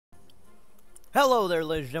Hello there,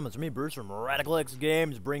 ladies and gentlemen. It's me, Bruce, from Radical X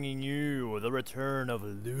Games, bringing you the return of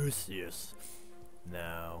Lucius.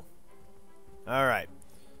 Now, alright.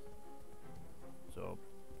 So,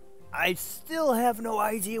 I still have no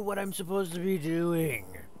idea what I'm supposed to be doing.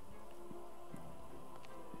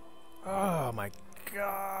 Oh my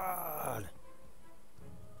god.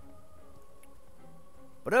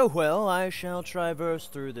 But oh well, I shall traverse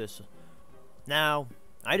through this. Now,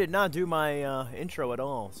 I did not do my intro at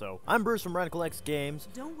all, so I'm Bruce from Radical X Games.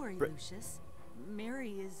 Don't worry, Lucius.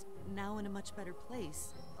 Mary is now in a much better place,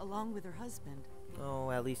 along with her husband.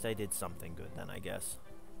 Oh, at least I did something good then, I guess.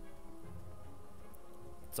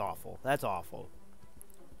 It's awful. That's awful.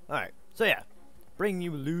 Alright, so yeah, bringing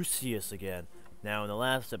you Lucius again. Now, in the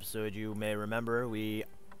last episode, you may remember, we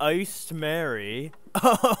iced Mary.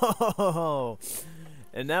 Oh!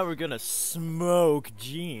 And now we're gonna smoke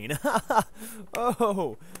Jean.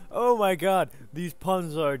 Oh my god, these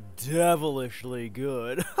puns are devilishly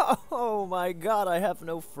good. Oh my god, I have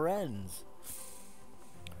no friends.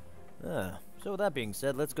 So with that being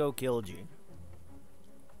said, let's go kill Jean.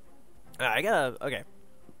 Okay.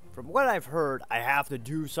 From what I've heard, I have to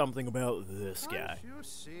do something about this guy. Can't you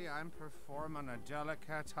see I'm performing a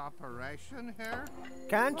delicate operation here?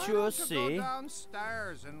 Can't Why you don't see? Go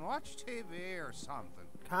downstairs and watch TV or something.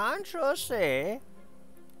 Can't you see?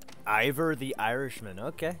 Ivor the Irishman,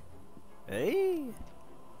 okay. Hey.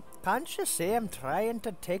 Can't you see I'm trying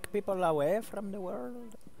to take people away from the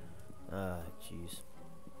world? Ah, jeez.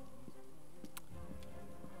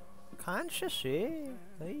 Can't you see?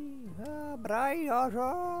 Hey, Brian,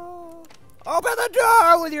 open the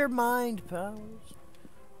door with your mind powers.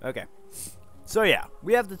 Okay. So yeah,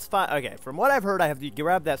 we have this okay, from what I've heard, I have to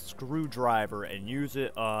grab that screwdriver and use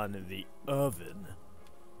it on the oven.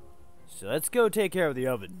 So let's go take care of the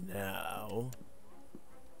oven now.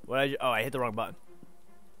 I hit the wrong button.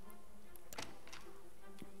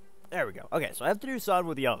 There we go. Okay, so I have to do something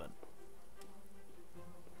with the oven.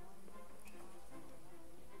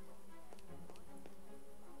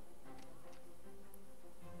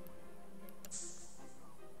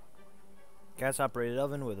 Gas-operated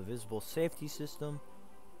oven with a visible safety system.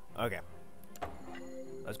 Okay.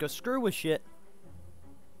 Let's go screw with shit.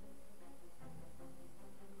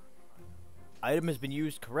 Item has been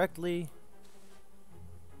used correctly.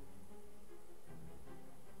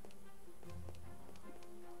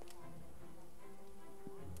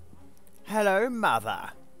 Hello,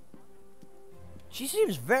 mother. She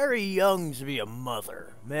seems very young to be a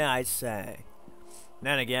mother, may I say.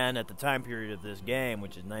 Then again, at the time period of this game,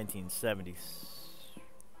 which is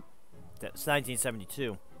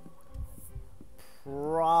 1972,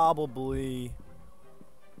 probably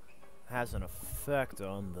has an effect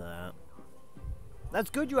on that. That's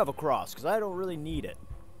good you have a cross, because I don't really need it.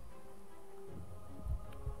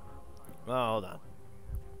 Oh, hold on.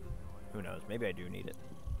 Who knows? Maybe I do need it.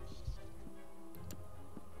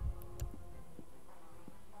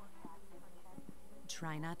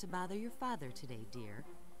 Try not to bother your father today, dear.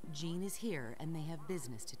 Jean is here, and they have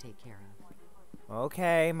business to take care of.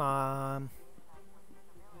 Okay, Mom.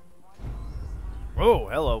 Oh,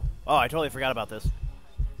 hello. Oh, I totally forgot about this.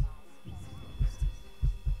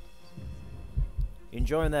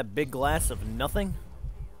 Enjoying that big glass of nothing?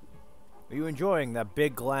 Are you enjoying that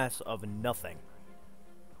big glass of nothing?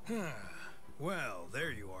 Well, there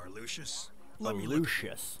you are, Lucius.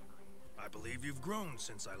 Lucius. I believe you've grown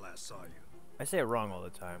since I last saw you. I say it wrong all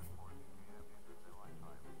the time.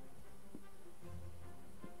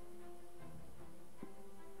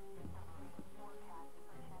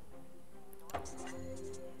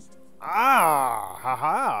 Ah,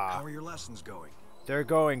 haha. How are your lessons going? They're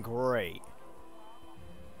going great.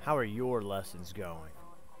 How are your lessons going?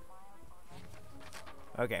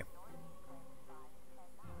 Okay.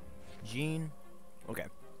 Jean. Okay.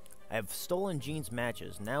 I have stolen Jean's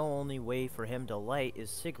matches. Now only way for him to light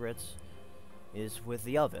his cigarettes is with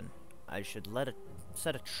the oven. I should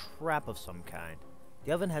set a trap of some kind.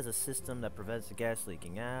 The oven has a system that prevents the gas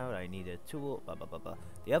leaking out. I need a tool. Blah blah blah blah.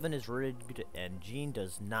 The oven is rigged, and Jean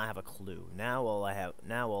does not have a clue. Now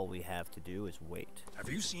all we have to do is wait. Have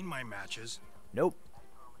you seen my matches? Nope.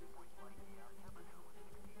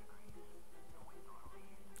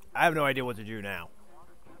 I have no idea what to do now.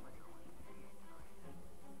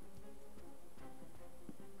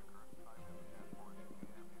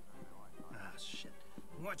 Ah, shit.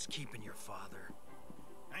 What's keeping your father?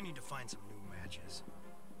 I need to find some new matches.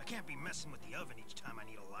 I can't be messing with the oven each time I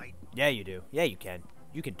need a light. Yeah, you do. Yeah, you can.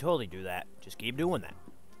 You can totally do that. Just keep doing that.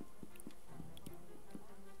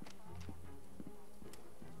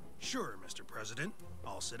 Sure, Mr. President.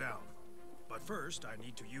 I'll sit down. But first, I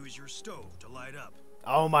need to use your stove to light up.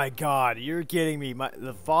 Oh my god, you're kidding me.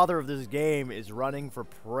 The father of this game is running for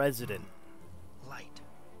president. Light.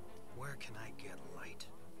 Where can I get light?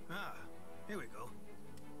 Ah, here we go.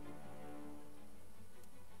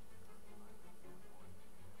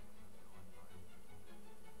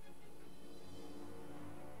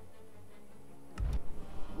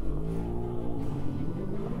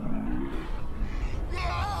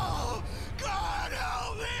 Oh, God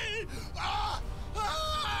help me! Ah!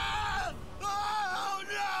 Ah! Oh,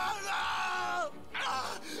 no, no!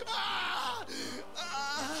 Ah! Ah! Ah!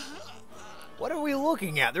 What are we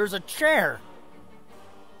looking at? There's a chair.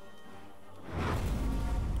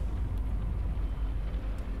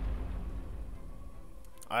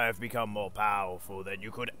 I have become more powerful than you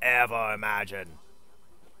could ever imagine.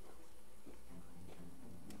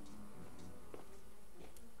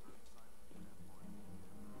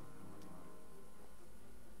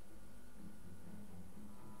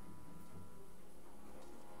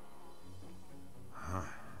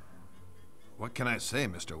 What can I say,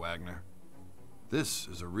 Mr. Wagner? This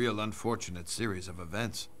is a real unfortunate series of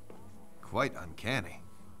events. Quite uncanny.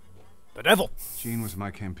 The devil! Jean was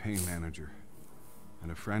my campaign manager.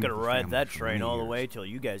 And a friend Gonna of the ride family that for train many all the years. way till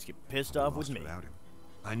you guys get pissed off with Lost me. without him.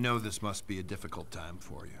 I know this must be a difficult time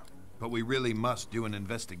for you, but we really must do an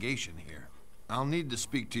investigation here. I'll need to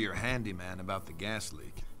speak to your handyman about the gas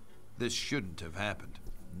leak. This shouldn't have happened.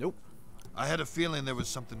 Nope. I had a feeling there was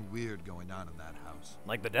something weird going on in that house.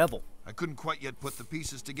 Like the devil. I couldn't quite yet put the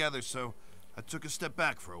pieces together, so I took a step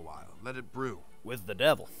back for a while, let it brew. With the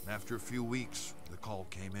devil. After a few weeks, the call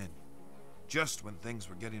came in. Just when things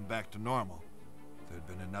were getting back to normal, there'd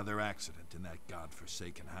been another accident in that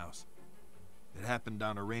godforsaken house. It happened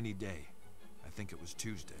on a rainy day. I think it was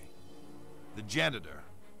Tuesday. The janitor,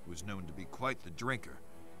 who was known to be quite the drinker,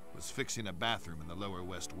 was fixing a bathroom in the lower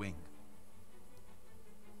west wing.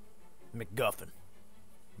 MacGuffin.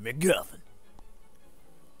 MacGuffin.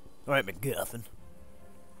 Alright, MacGuffin.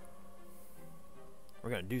 We're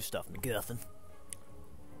gonna do stuff, MacGuffin.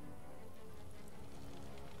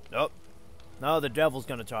 Nope. No, the devil's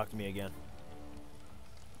gonna talk to me again.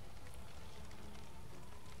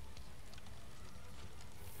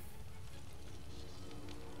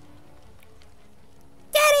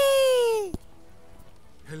 Daddy!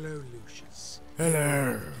 Hello, Lucius.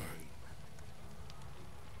 Hello.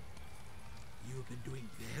 You've been doing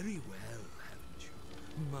very well, haven't you?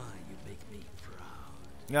 My, you make me proud.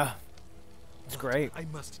 Yeah. It's But great. I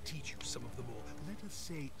must teach you some of the more, let us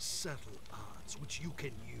say, subtle arts which you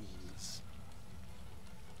can use.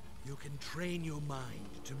 You can train your mind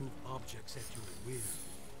to move objects at your will.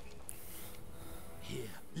 Here,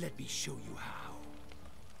 let me show you how.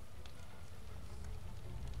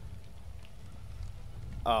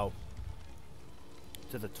 Oh.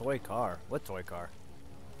 To the toy car. What toy car?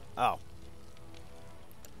 Oh.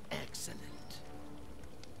 Excellent.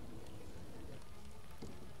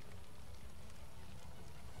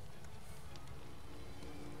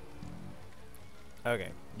 Okay.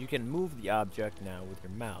 You can move the object now with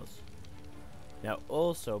your mouse. Now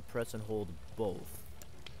also press and hold both.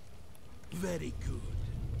 Very good.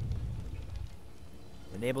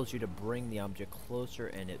 Enables you to bring the object closer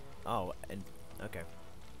and it... Oh, and... Okay.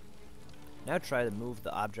 Now try to move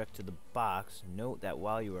the object to the box. Note that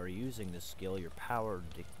while you are using this skill, your power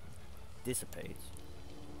dissipates.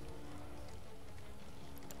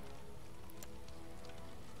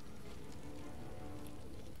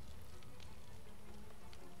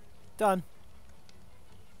 Done.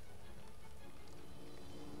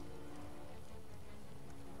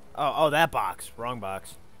 Oh, that box. Wrong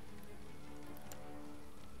box.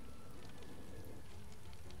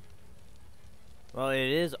 Well, it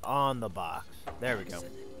is on the box. There we go.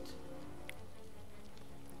 Excellent.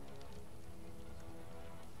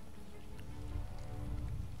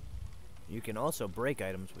 You can also break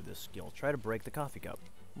items with this skill. Try to break the coffee cup.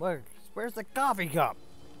 Where's the coffee cup?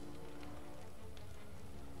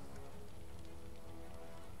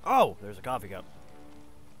 Oh, there's a coffee cup.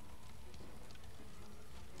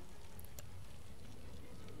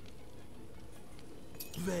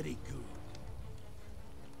 Very good.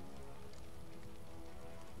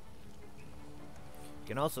 You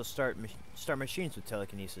can also start machines with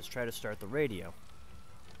telekinesis. Try to start the radio.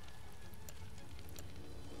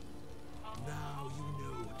 Now you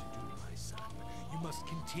know what to do, my son. You must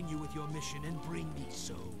continue with your mission and bring me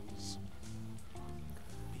souls.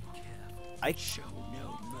 Be careful. Show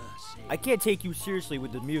no mercy. I can't take you seriously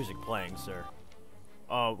with the music playing, sir.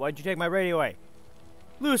 Oh, why'd you take my radio away?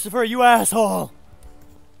 Lucifer, you asshole!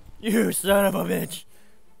 You son of a bitch!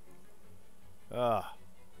 Ugh.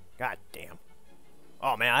 God damn.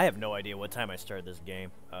 Oh man, I have no idea what time I started this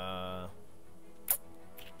game.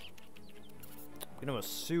 I'm gonna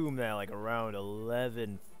assume that like around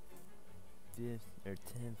 11 or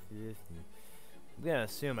 10:50. I'm gonna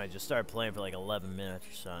assume I just started playing for like 11 minutes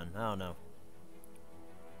or something. I don't know.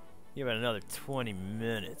 Give it another 20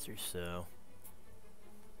 minutes or so.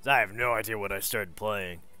 'Cause I have no idea what I started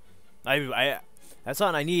playing. That's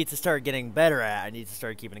something I need to start getting better at. I need to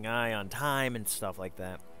start keeping an eye on time and stuff like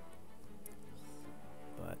that.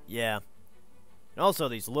 But yeah. And also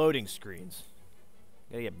these loading screens.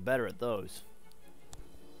 Gotta get better at those.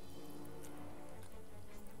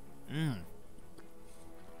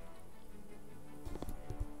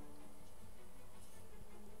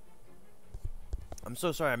 I'm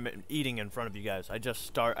so sorry I'm eating in front of you guys. I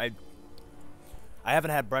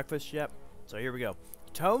haven't had breakfast yet, so here we go.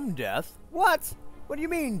 Tone deaf? What? What do you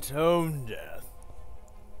mean tone deaf?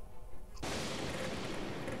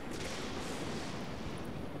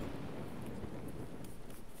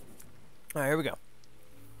 Alright, here we go.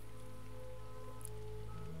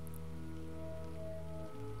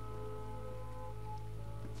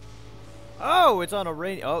 Oh, it's on a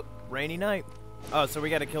rainy night. Oh, so we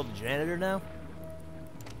gotta kill the janitor now?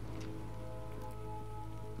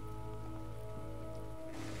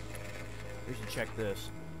 We should check this.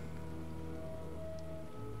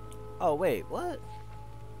 Oh, wait, what?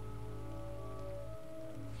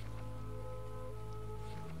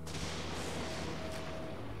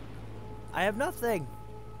 I have nothing!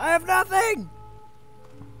 I have nothing!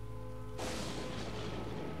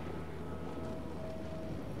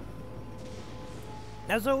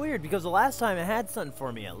 That's so weird, because the last time it had something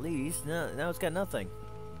for me at least. Now it's got nothing.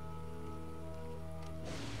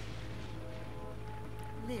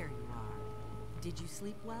 There you are. Did you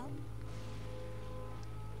sleep well?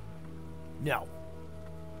 No.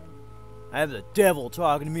 I have the devil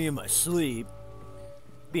talking to me in my sleep.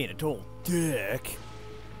 Being a total dick.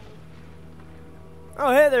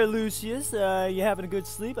 Oh, hey there, Lucius. You having a good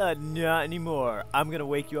sleep? Not anymore. I'm gonna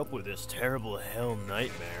wake you up with this terrible hell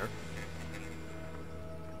nightmare.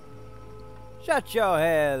 Shut your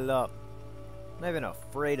hell up. I'm not even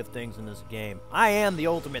afraid of things in this game. I am the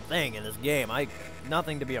ultimate thing in this game.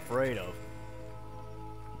 Nothing to be afraid of.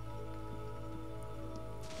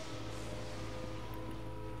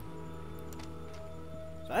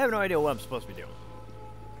 So I have no idea what I'm supposed to be doing.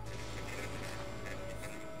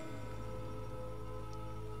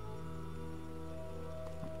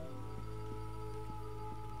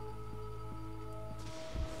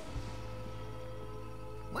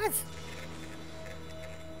 What?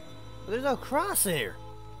 There's no cross here.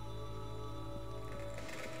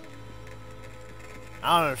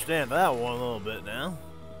 I don't understand that one a little bit now.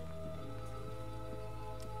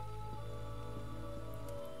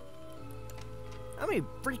 How many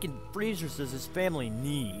freaking freezers does this family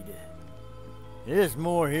need? It is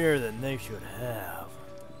more here than they should have.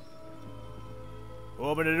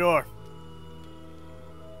 Open the door.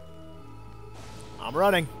 I'm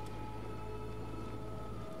running.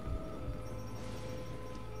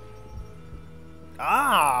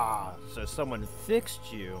 Ah! So someone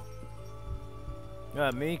fixed you.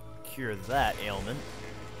 Let me cure that ailment.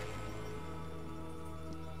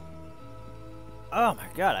 Oh my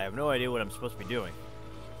god, I have no idea what I'm supposed to be doing.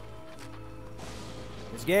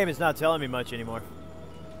 This game is not telling me much anymore.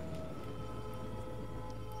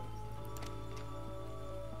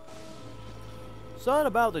 Something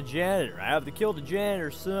about the janitor. I have to kill the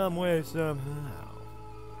janitor some way, somehow.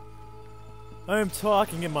 I am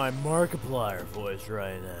talking in my Markiplier voice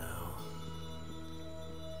right now.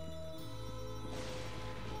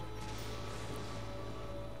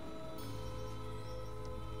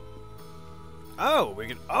 Oh, we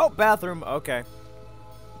can. Oh, bathroom. Okay.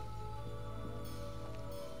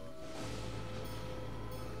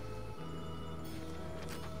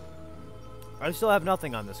 I still have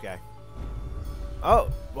nothing on this guy. Oh,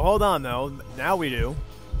 well, hold on though. Now we do.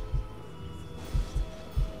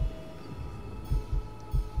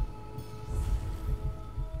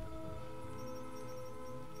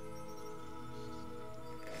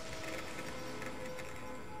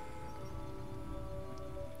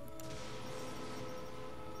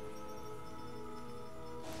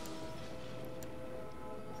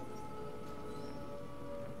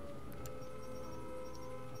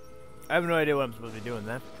 I have no idea what I'm supposed to be doing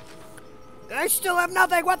then. I still have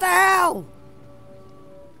nothing! What the hell?!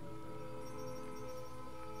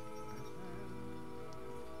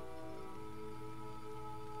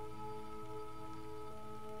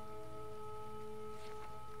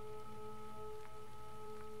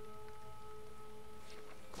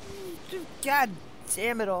 God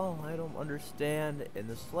damn it all. I don't understand in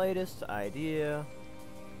the slightest idea.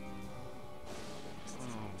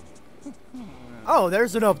 Oh,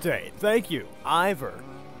 there's an update. Thank you, Ivor.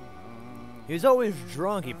 He's always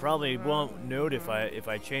drunk. He probably won't note if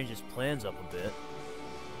I change his plans up a bit.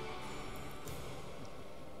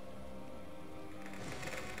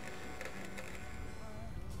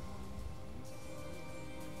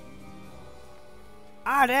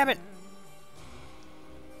 Ah, damn it!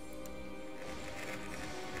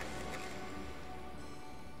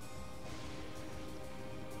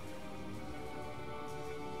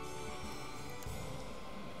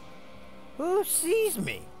 Who sees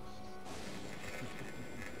me?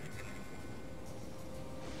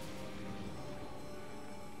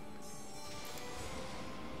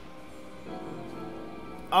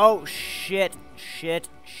 Oh, shit. Shit.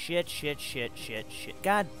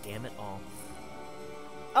 God damn it all.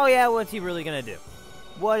 Oh yeah, what's he really gonna do?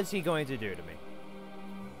 What is he going to do to me?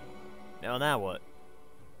 Now what?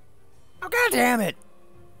 Oh, god damn it!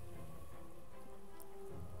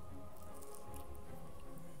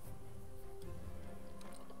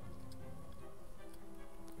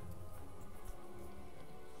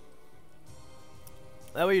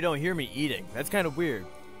 That way you don't hear me eating. That's kind of weird.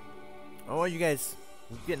 Oh, you guys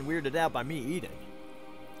getting weirded out by me eating.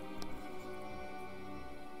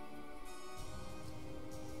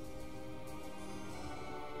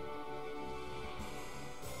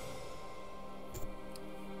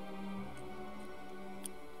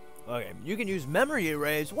 Okay, you can use memory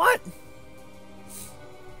erase. What?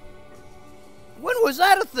 When was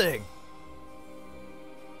that a thing?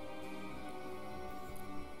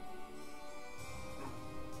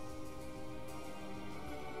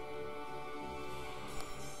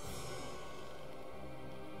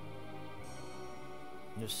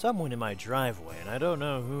 There's someone in my driveway, and I don't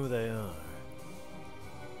know who they are.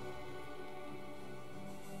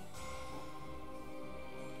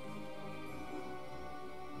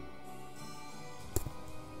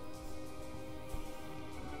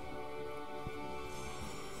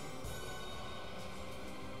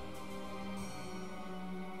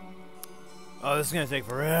 Oh, this is gonna take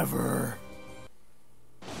forever.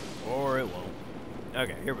 Or it won't.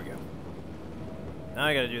 Okay, here we go. Now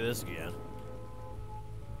I gotta do this again.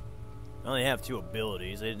 I only have 2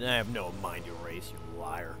 abilities. I have no mind erase, you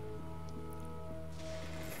liar.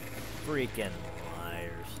 Freaking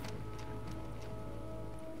liars.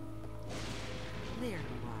 There you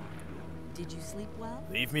are. Did you sleep well?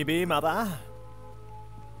 Leave me be, mother. I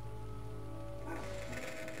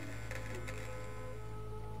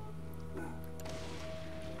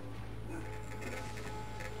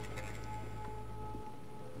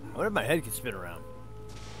wonder if my head can spin around.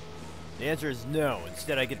 The answer is no.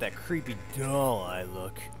 Instead, I get that creepy doll eye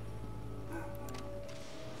look.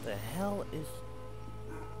 The hell is...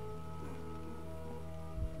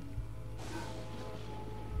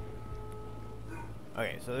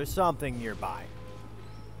 Okay, so there's something nearby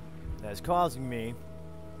that's causing me...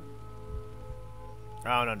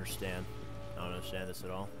 I don't understand. I don't understand this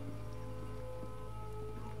at all.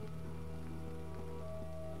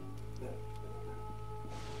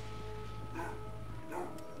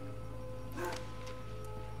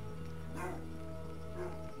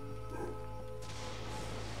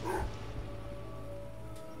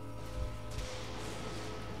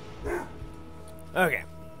 Okay.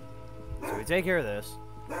 So we take care of this.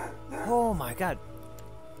 Oh my god.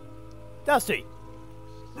 Dusty!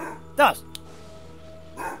 Dust!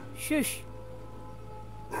 Shush!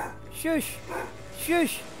 Shush!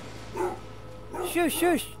 Shush! Shush,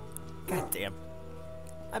 shush! God damn.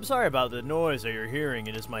 I'm sorry about the noise that you're hearing.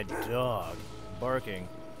 It is my dog barking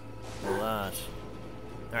a lot.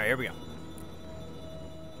 Alright, here we go.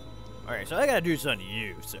 Alright, so I gotta do something to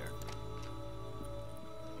you, sir.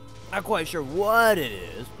 Not quite sure what it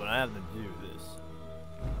is, but I have to do this.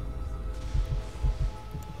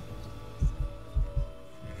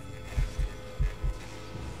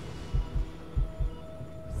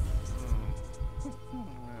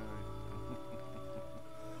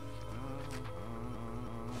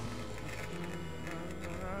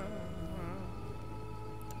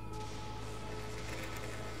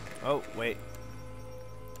 Oh, wait.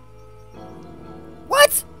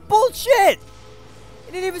 What? Bullshit!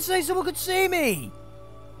 He didn't even say someone could see me!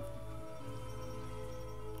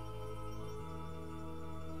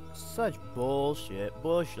 Such bullshit.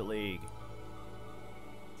 Bush League.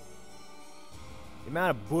 The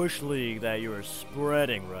amount of Bush League that you are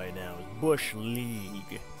spreading right now is Bush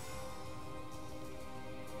League.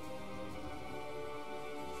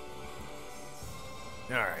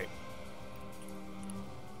 Alright.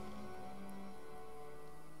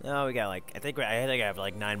 No, we got like, I think I have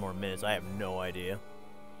like 9 more minutes. I have no idea.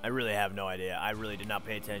 I really have no idea. I really did not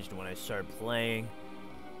pay attention when I started playing.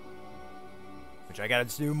 which I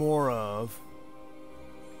gotta do more of.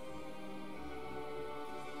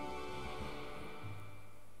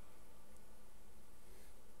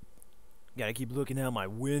 Gotta keep looking out my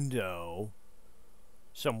window.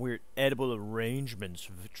 Some weird edible arrangements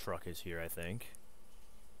truck is here, I think.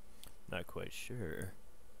 Not quite sure.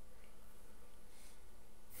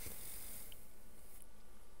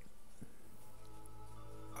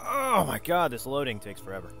 Oh my god, this loading takes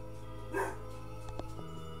forever.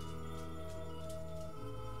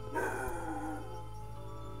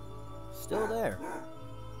 Still there.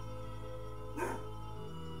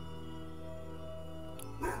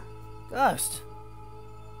 Gust.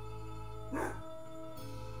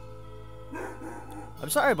 I'm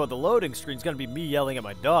sorry about the loading screen. It's gonna be me yelling at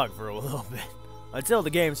my dog for a little bit. Until the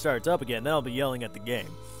game starts up again, then I'll be yelling at the game.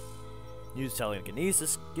 Use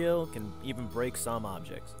telekinesis skill, can even break some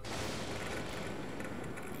objects.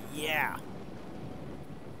 Yeah.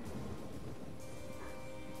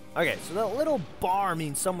 Okay, so that little bar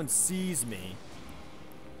means someone sees me.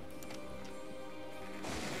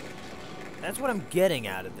 That's what I'm getting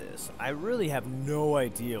out of this. I really have no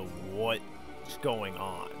idea what's going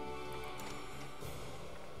on.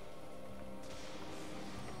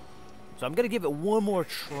 So I'm gonna give it one more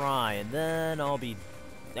try, and then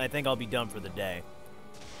I think I'll be done for the day.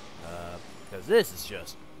 Because this is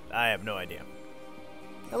just, I have no idea.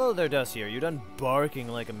 Hello there, Dusty. Are you done barking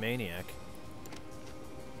like a maniac?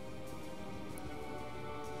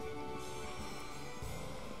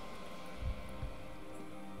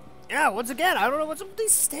 Yeah, once again, I don't know what's up with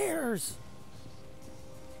these stairs.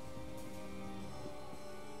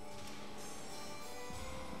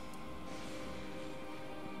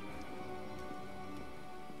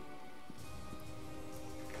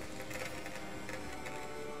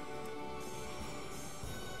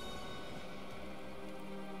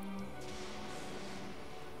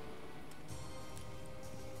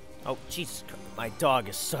 Oh, Jesus Christ. My dog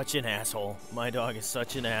is such an asshole. My dog is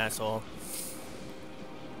such an asshole.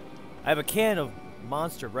 I have a can of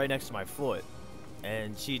Monster right next to my foot,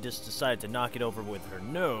 and she just decided to knock it over with her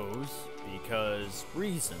nose because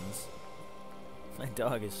reasons. My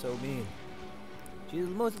dog is so mean. She's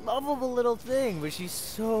the most lovable little thing, but she's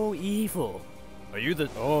so evil. Are you the...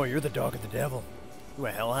 Oh, you're the dog of the devil. You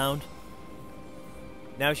a hellhound?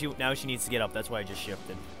 Now she needs to get up. That's why I just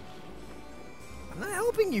shifted. I'm not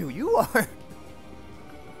helping you. You are.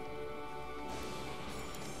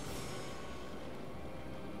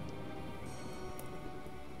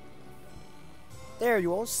 There,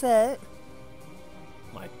 you all set?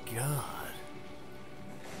 My God.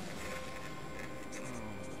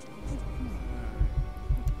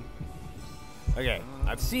 Okay,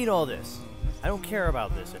 I've seen all this. I don't care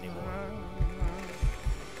about this anymore.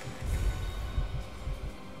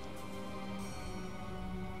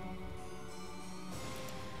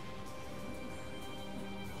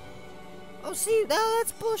 Oh, see, now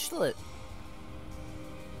that's bushlit.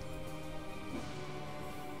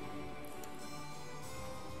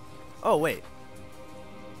 Oh, wait.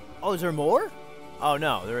 Oh, is there more? Oh,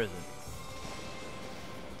 no, there isn't.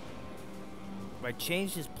 I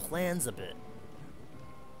changed his plans a bit.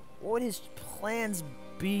 What would his plans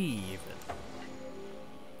be, even?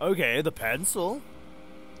 Okay, the pencil.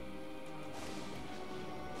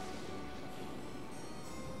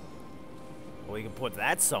 Well, we can put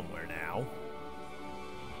that somewhere now.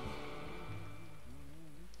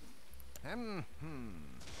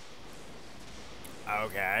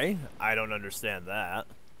 Okay, I don't understand that.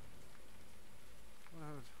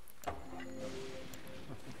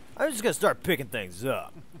 I'm just gonna start picking things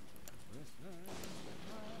up.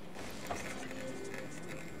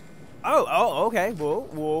 Oh, okay. Whoa,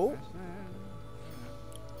 whoa.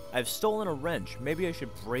 I've stolen a wrench. Maybe I should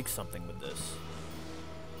break something with this.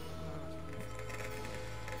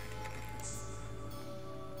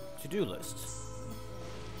 To-do list.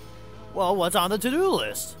 Well, what's on the to-do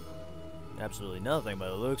list? Absolutely nothing by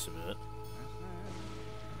the looks of it.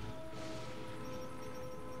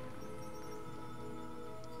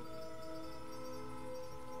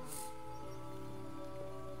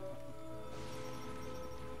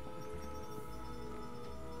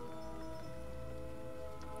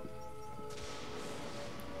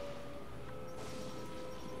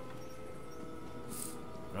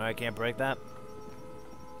 I can't break that.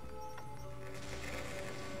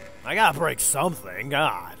 I gotta break something,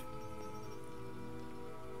 God.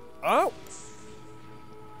 Oh!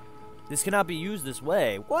 This cannot be used this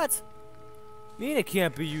way. What? Mean it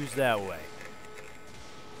can't be used that way.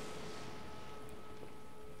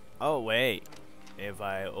 Oh, wait. If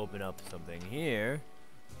I open up something here...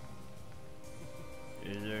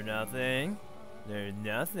 Is there nothing? There's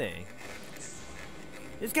nothing.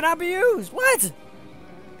 This cannot be used! What?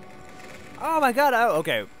 Oh my god,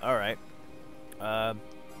 okay, alright.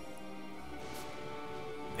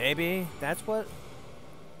 Maybe that's what...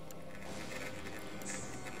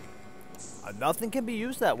 nothing can be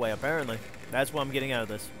used that way, apparently. That's what I'm getting out of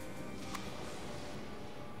this.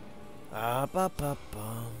 Oh,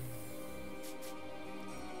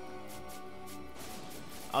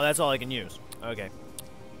 that's all I can use. Okay.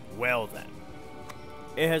 Well then.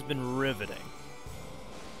 It has been riveting.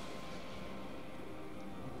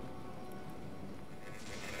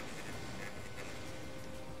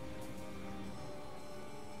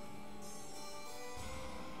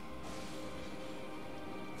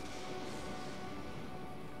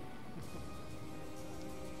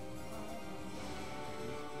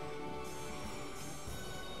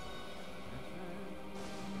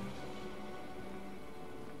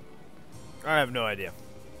 I have no idea.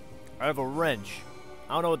 I have a wrench.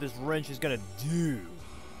 I don't know what this wrench is gonna do.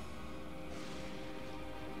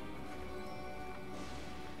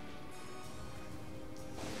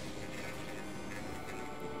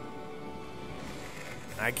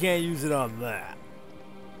 I can't use it on that.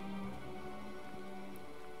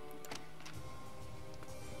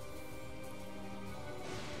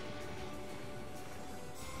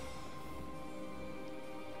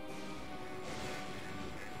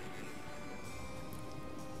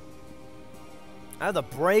 I have to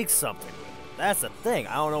break something with it. That's the thing.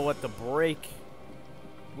 I don't know what to break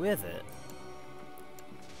with it.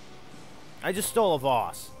 I just stole a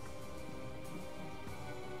vase.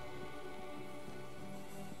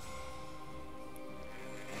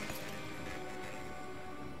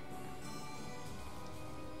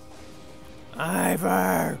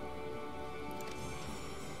 Ivor!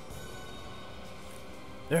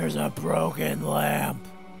 There's a broken lamp.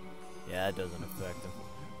 Yeah, it doesn't affect him.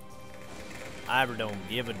 Ivor don't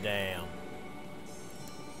give a damn.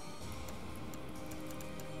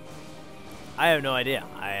 I have no idea.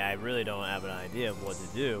 I really don't have an idea of what to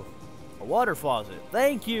do. A water faucet.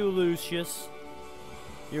 Thank you, Lucius.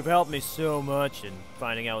 You've helped me so much in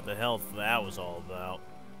finding out what the hell that was all about.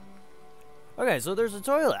 Okay, so there's a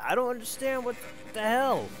toilet. I don't understand what the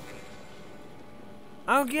hell.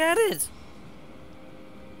 I don't get it.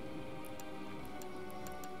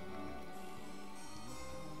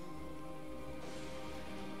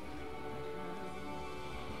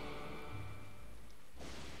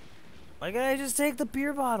 Why can't I just take the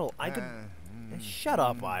beer bottle? I could... Shut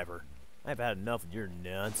up, Ivor. I've had enough of your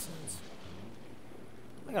nonsense.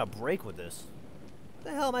 I got a break with this. What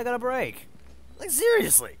the hell am I gonna break? Like,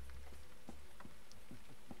 seriously.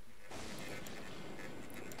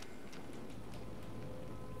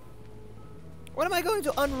 What am I going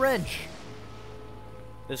to unwrench?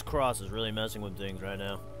 This cross is really messing with things right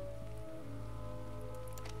now.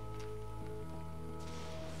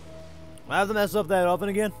 I have to mess up that oven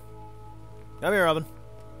again? Come here, oven.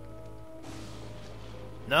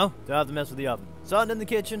 No? Don't have to mess with the oven. Something in the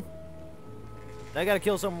kitchen? I gotta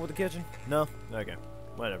kill someone with the kitchen? No? Okay.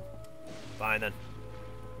 Whatever. Fine then.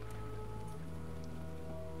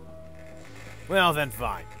 Well then,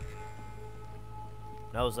 fine.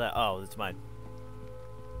 That was that. Oh, that's my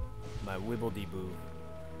wibble-dee-boo.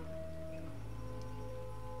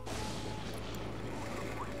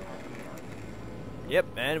 Yep,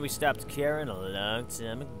 and we stopped caring a long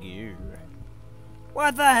time ago.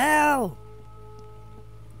 What the hell?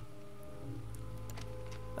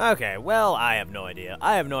 Okay, well, I have no idea.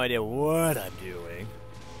 I have no idea what I'm doing.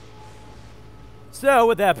 So,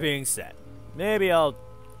 with that being said, maybe I'll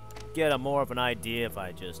get more of an idea if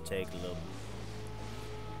I just take a little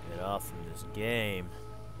bit off from this game.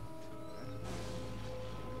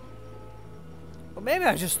 Well, maybe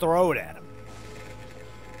I just throw it at him.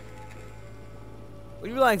 Would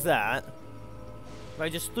you like that? If I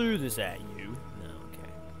just threw this at you? No,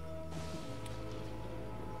 okay.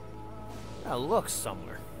 Gotta look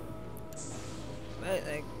somewhere.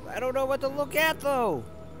 I don't know what to look at, though.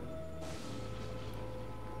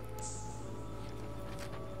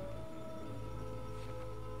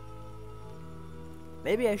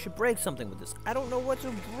 Maybe I should break something with this. I don't know what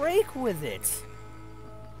to break with it.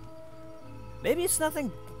 Maybe it's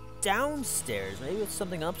nothing downstairs. Maybe it's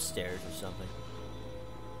something upstairs or something.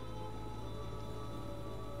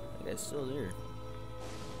 I think it's still there.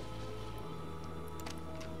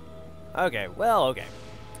 Okay, well, okay.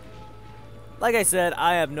 Like I said,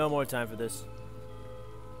 I have no more time for this.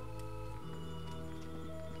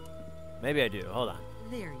 Maybe I do. Hold on.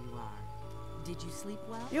 There you are. Did you sleep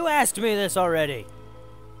well? You asked me this already.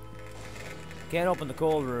 Can't open the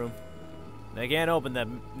cold room. I can't open that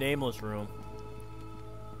nameless room.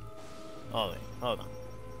 Oh, wait. Hold on.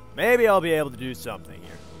 Maybe I'll be able to do something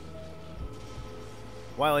here.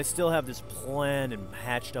 While I still have this plan and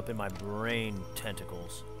hatched up in my brain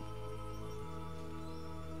tentacles.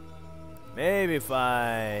 Maybe if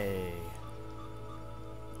I...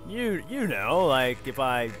 You know, like if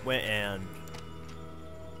I went and...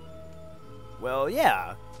 Well,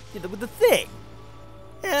 yeah, with the thing.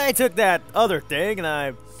 And I took that other thing and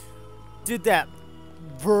I did that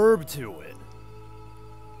verb to it.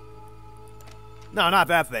 No, not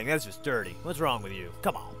that thing. That's just dirty. What's wrong with you?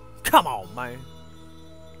 Come on. Come on, man.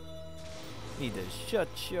 Need to shut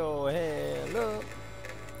your hell up.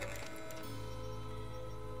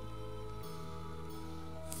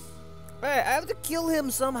 Alright, I have to kill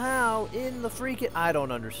him somehow in the freaking... I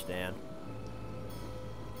don't understand.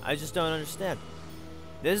 I just don't understand.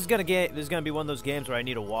 This is gonna be one of those games where I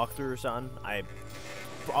need a walkthrough or something. I'm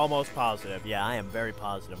almost positive. Yeah, I am very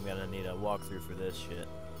positive I'm gonna need a walkthrough for this shit.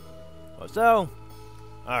 So,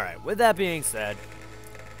 alright, with that being said,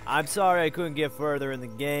 I'm sorry I couldn't get further in the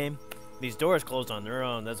game. These doors closed on their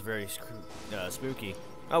own. That's very spooky.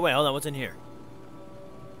 Oh, wait, hold on. What's in here?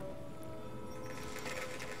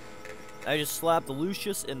 I just slapped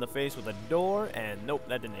Lucius in the face with a door, and nope,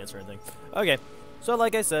 that didn't answer anything. Okay, so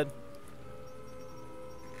like I said...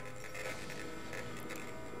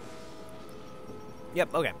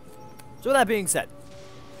 Yep, okay. So with that being said,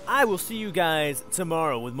 I will see you guys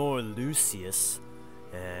tomorrow with more Lucius.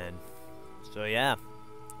 And so yeah,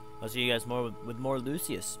 I'll see you guys with more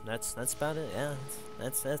Lucius. That's about it. Yeah,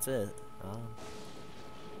 that's it.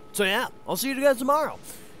 So yeah, I'll see you guys tomorrow.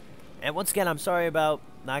 And once again, I'm sorry about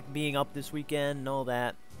not being up this weekend and all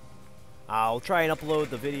that. I'll try and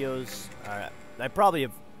upload the videos. I probably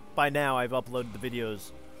have by now. I've uploaded the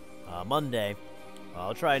videos Monday.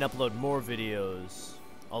 I'll try and upload more videos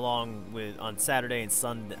along with on Saturday and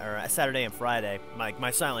Sunday, or Saturday and Friday, like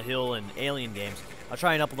my Silent Hill and Alien games. I'll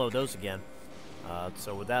try and upload those again.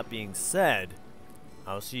 So with that being said,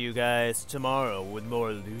 I'll see you guys tomorrow with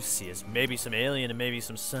more Lucius, maybe some Alien and maybe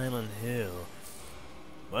some Silent Hill.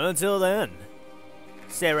 But until then,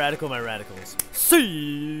 stay radical, my radicals.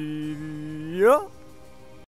 See ya!